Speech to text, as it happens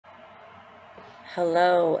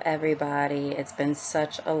Hello, everybody. It's been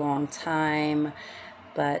such a long time,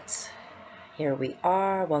 but here we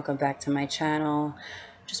are. Welcome back to my channel.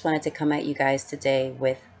 Just wanted to come at you guys today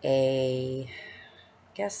with I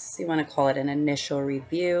guess you want to call it an initial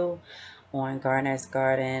review on Garner's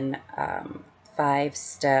Garden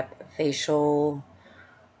 5-step facial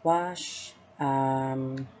wash.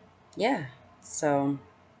 Yeah, so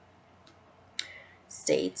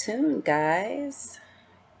stay tuned, guys.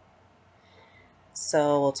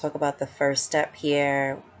 So we'll talk about the first step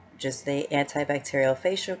here, just the antibacterial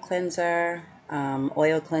facial cleanser,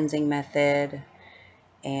 oil cleansing method.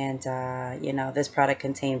 And, this product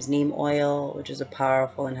contains neem oil, which is a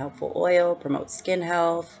powerful and helpful oil, promotes skin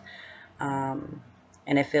health. And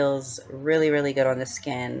it feels really, really good on the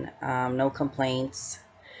skin. No complaints.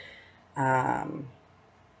 Um,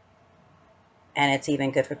 and it's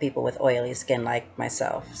even good for people with oily skin like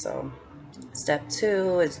myself. So step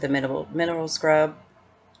 2 is the mineral scrub.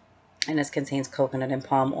 And this contains coconut and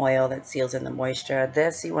palm oil that seals in the moisture.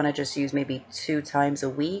 This you want to just use maybe 2 times a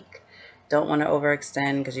week. Don't want to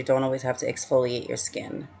overextend because you don't always have to exfoliate your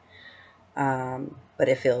skin. But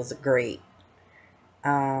it feels great.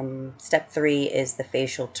 Step 3 is the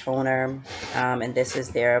facial toner. And this is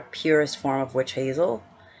their purest form of witch hazel.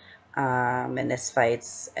 And this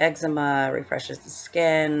fights eczema, refreshes the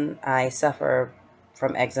skin. I suffer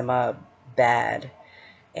from eczema bad.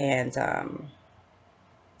 And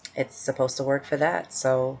it's supposed to work for that.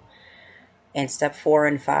 So, and step 4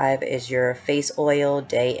 and 5 is your face oil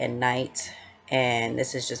day and night. And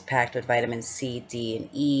this is just packed with vitamin C, D, and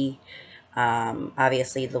E.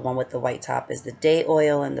 Obviously, the one with the white top is the day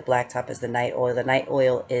oil and the black top is the night oil. The night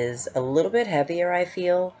oil is a little bit heavier, I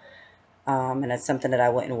feel. And it's something that I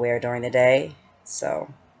wouldn't wear during the day.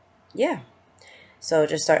 So, yeah. So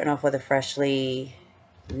just starting off with a freshly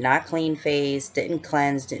not clean face. Didn't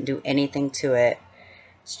cleanse, didn't do anything to it.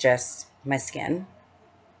 It's just my skin.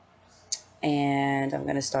 And I'm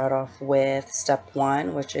going to start off with step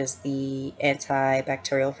 1, which is the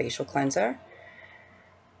antibacterial facial cleanser.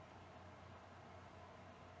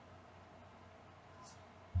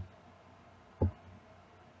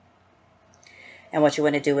 And what you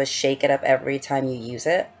want to do is shake it up every time you use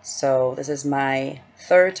it. So this is my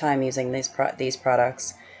 3rd time using these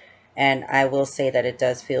products. And I will say that it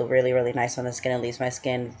does feel really, really nice on the skin. It leaves my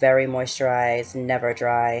skin very moisturized, never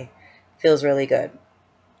dry. Feels really good.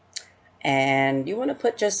 And you want to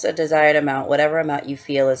put just a desired amount, whatever amount you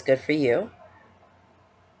feel is good for you.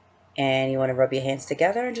 And you want to rub your hands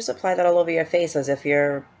together and just apply that all over your face as if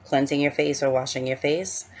you're cleansing your face or washing your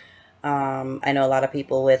face. I know a lot of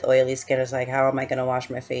people with oily skin is like, how am I going to wash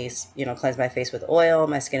my face, cleanse my face with oil?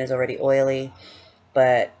 My skin is already oily.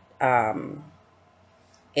 But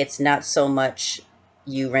it's not so much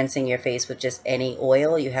you rinsing your face with just any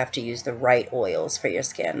oil. You have to use the right oils for your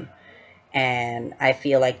skin. And I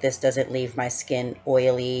feel like this doesn't leave my skin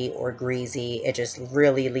oily or greasy. It just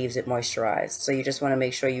really leaves it moisturized. So you just want to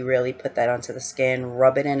make sure you really put that onto the skin.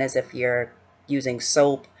 Rub it in as if you're using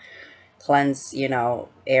soap. Cleanse,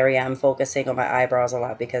 area. I'm focusing on my eyebrows a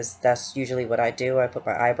lot because that's usually what I do. I put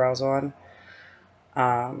my eyebrows on.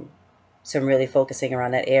 So I'm really focusing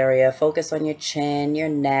around that area. Focus on your chin, your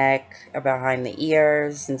neck, behind the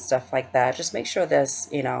ears and stuff like that. Just make sure this,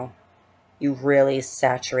 you really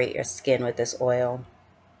saturate your skin with this oil.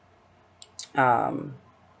 And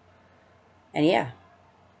yeah.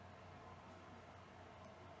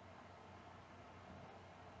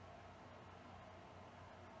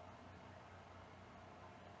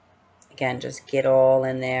 Again, just get all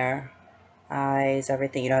in there. Eyes,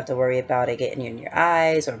 everything. You don't have to worry about it getting in your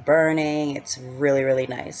eyes or burning. It's really, really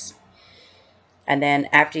nice. And then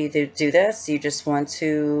after you do this, you just want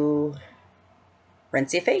to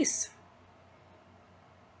rinse your face.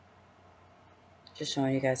 Just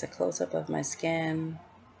showing you guys a close-up of my skin.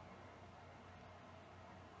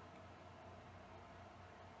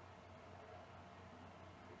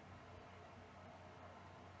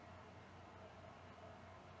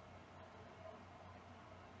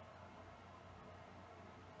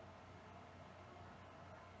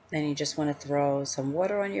 Then you just want to throw some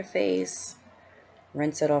water on your face.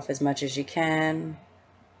 Rinse it off as much as you can.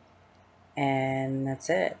 And that's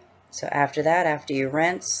it. So after that, after you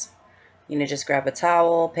rinse, just grab a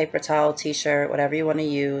towel, paper towel, t-shirt, whatever you want to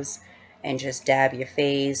use, and just dab your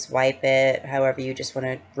face, wipe it, however you just want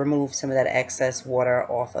to remove some of that excess water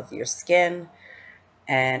off of your skin.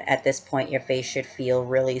 And at this point, your face should feel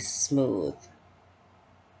really smooth.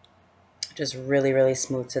 Just really, really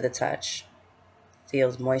smooth to the touch.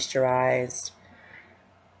 Feels moisturized,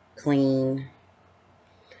 clean.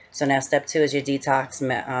 So now step 2 is your detox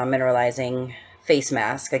mineralizing face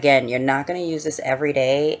mask. Again, you're not going to use this every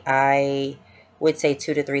day. I would say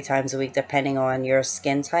 2 to 3 times a week, depending on your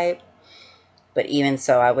skin type. But even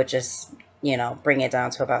so, I would just, bring it down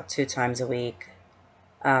to about 2 times a week.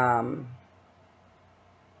 Um,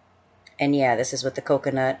 and yeah, this is with the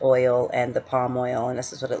coconut oil and the palm oil, and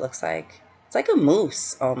this is what it looks like. It's like a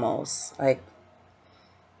mousse almost, like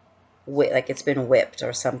it's been whipped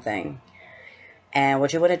or something. And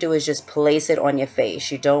what you want to do is just place it on your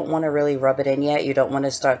face. You don't want to really rub it in yet. You don't want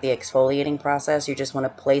to start the exfoliating process. You just want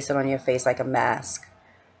to place it on your face like a mask.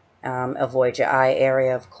 Avoid your eye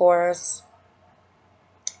area, of course.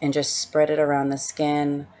 And just spread it around the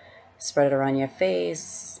skin. Spread it around your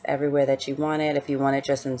face, everywhere that you want it. If you want it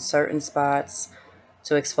just in certain spots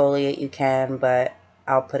to exfoliate, you can. But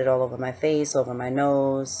I'll put it all over my face, over my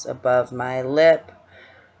nose, above my lip,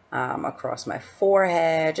 across my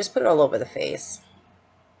forehead. Just put it all over the face.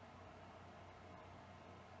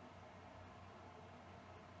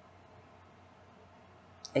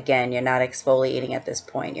 Again, you're not exfoliating at this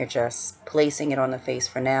point. You're just placing it on the face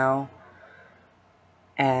for now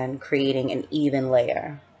and creating an even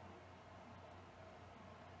layer.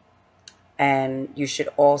 And you should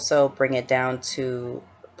also bring it down to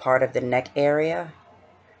part of the neck area.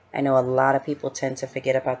 I know a lot of people tend to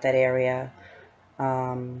forget about that area.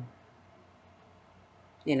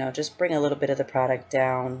 Just bring a little bit of the product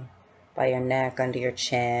down by your neck, under your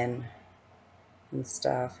chin and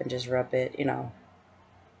stuff, and just rub it,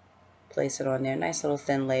 place it on there. Nice little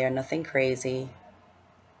thin layer, nothing crazy.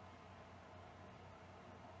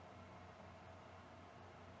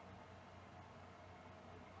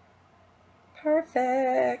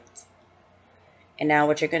 Perfect. And now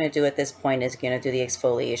what you're going to do at this point is you're going to do the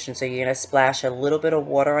exfoliation. So you're going to splash a little bit of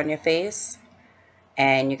water on your face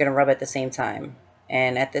and you're going to rub at the same time.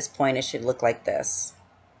 And at this point, it should look like this.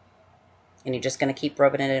 And you're just going to keep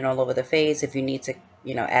rubbing it in all over the face. If you need to,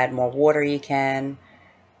 add more water, you can.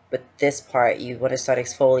 But this part, you want to start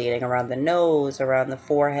exfoliating around the nose, around the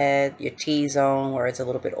forehead, your T-zone where it's a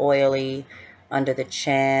little bit oily, under the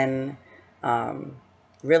chin.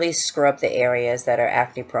 Really scrub the areas that are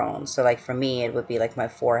acne prone. So like for me, it would be like my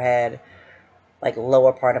forehead, like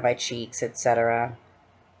lower part of my cheeks, etc.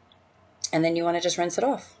 And then you want to just rinse it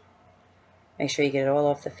off. Make sure you get it all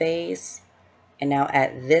off the face. And now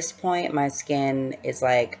at this point, my skin is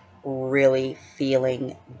like really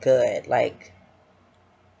feeling good, like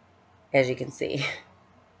as you can see.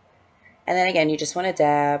 And then again, you just want to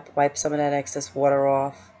dab, wipe some of that excess water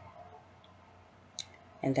off.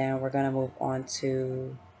 And then we're going to move on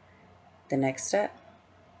to the next step.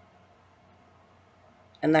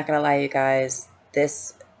 I'm not going to lie, you guys,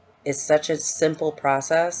 this is such a simple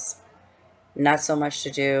process. Not so much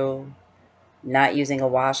to do, not using a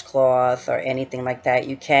washcloth or anything like that.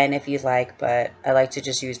 You can if you like, but I like to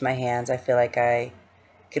just use my hands. I feel like I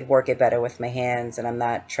could work it better with my hands and I'm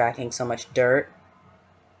not tracking so much dirt.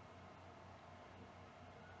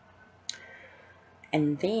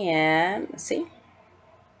 And then, see,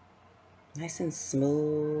 nice and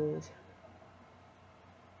smooth.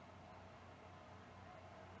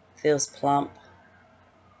 Feels plump.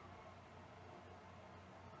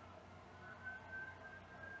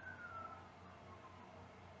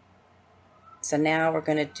 So now we're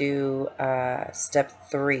going to do step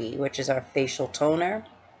 3, which is our facial toner.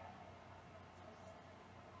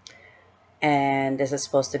 And this is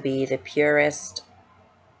supposed to be the purest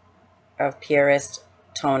of purest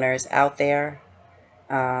toners out there.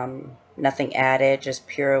 Nothing added, just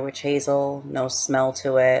pure witch hazel, no smell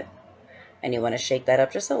to it. And you want to shake that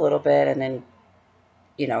up just a little bit. And then,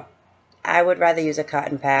 I would rather use a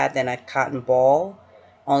cotton pad than a cotton ball,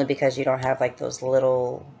 only because you don't have like those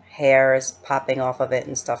little hairs popping off of it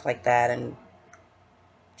and stuff like that and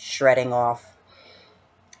shredding off.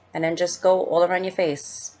 And then just go all around your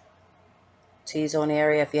face. T-zone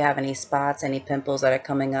area, if you have any spots, any pimples that are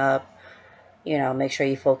coming up, make sure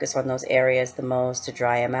you focus on those areas the most to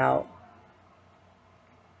dry them out.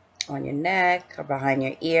 On your neck or behind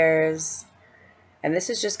your ears. And this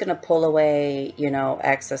is just going to pull away,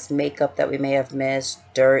 excess makeup that we may have missed,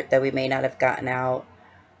 dirt that we may not have gotten out.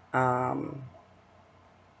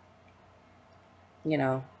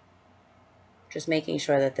 Just making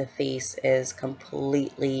sure that the face is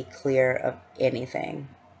completely clear of anything.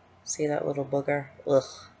 See that little booger? Ugh.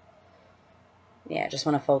 Yeah, just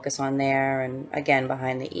want to focus on there. And again,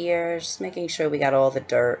 behind the ears, just making sure we got all the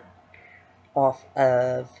dirt off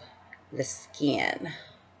of the skin.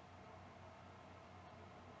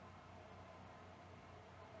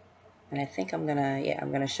 And I think I'm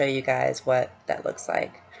gonna show you guys what that looks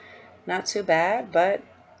like. Not too bad, but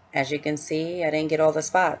as you can see, I didn't get all the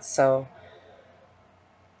spots, so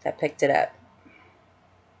that picked it up.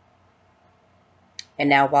 And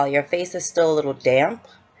now while your face is still a little damp,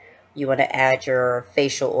 you want to add your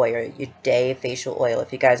facial oil, your day facial oil.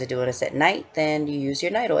 If you guys are doing this at night, then you use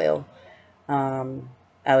your night oil. I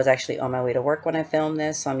was actually on my way to work when I filmed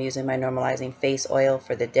this, so I'm using my normalizing face oil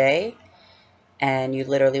for the day. And you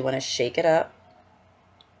literally want to shake it up.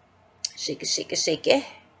 Shake it, shake it, shake it.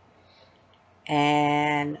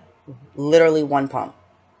 And literally one pump.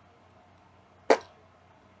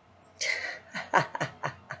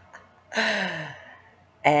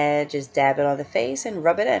 And just dab it on the face and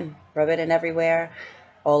rub it in. Rub it in everywhere,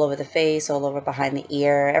 all over the face, all over behind the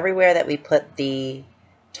ear, everywhere that we put the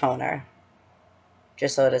toner,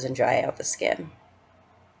 just so it doesn't dry out the skin.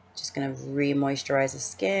 Just going to re-moisturize the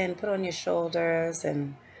skin, put on your shoulders,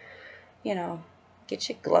 and, you know, get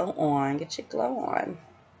your glow on. Get your glow on.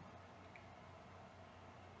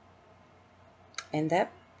 And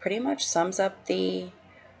that pretty much sums up the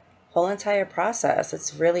whole entire process.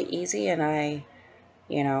 It's really easy, and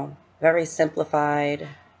very simplified.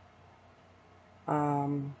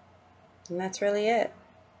 And that's really it.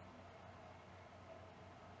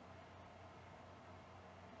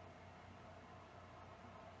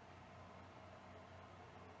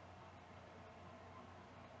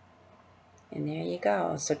 And there you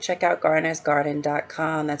go. So check out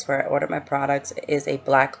garnersgarden.com. That's where I order my products. It is a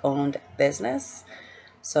Black-owned business.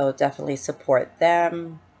 So definitely support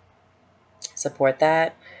them. Support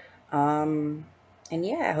that. And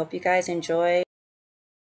yeah, I hope you guys enjoy.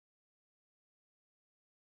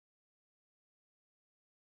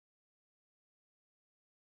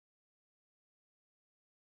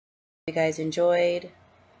 You guys enjoyed.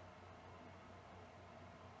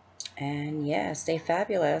 And yeah, stay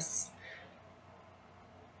fabulous.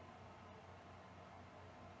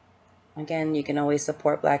 Again, you can always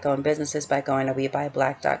support Black-owned businesses by going to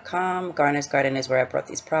WeBuyBlack.com. Garner's Garden is where I brought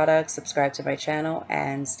these products. Subscribe to my channel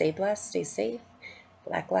and stay blessed, stay safe.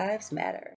 Black Lives Matter.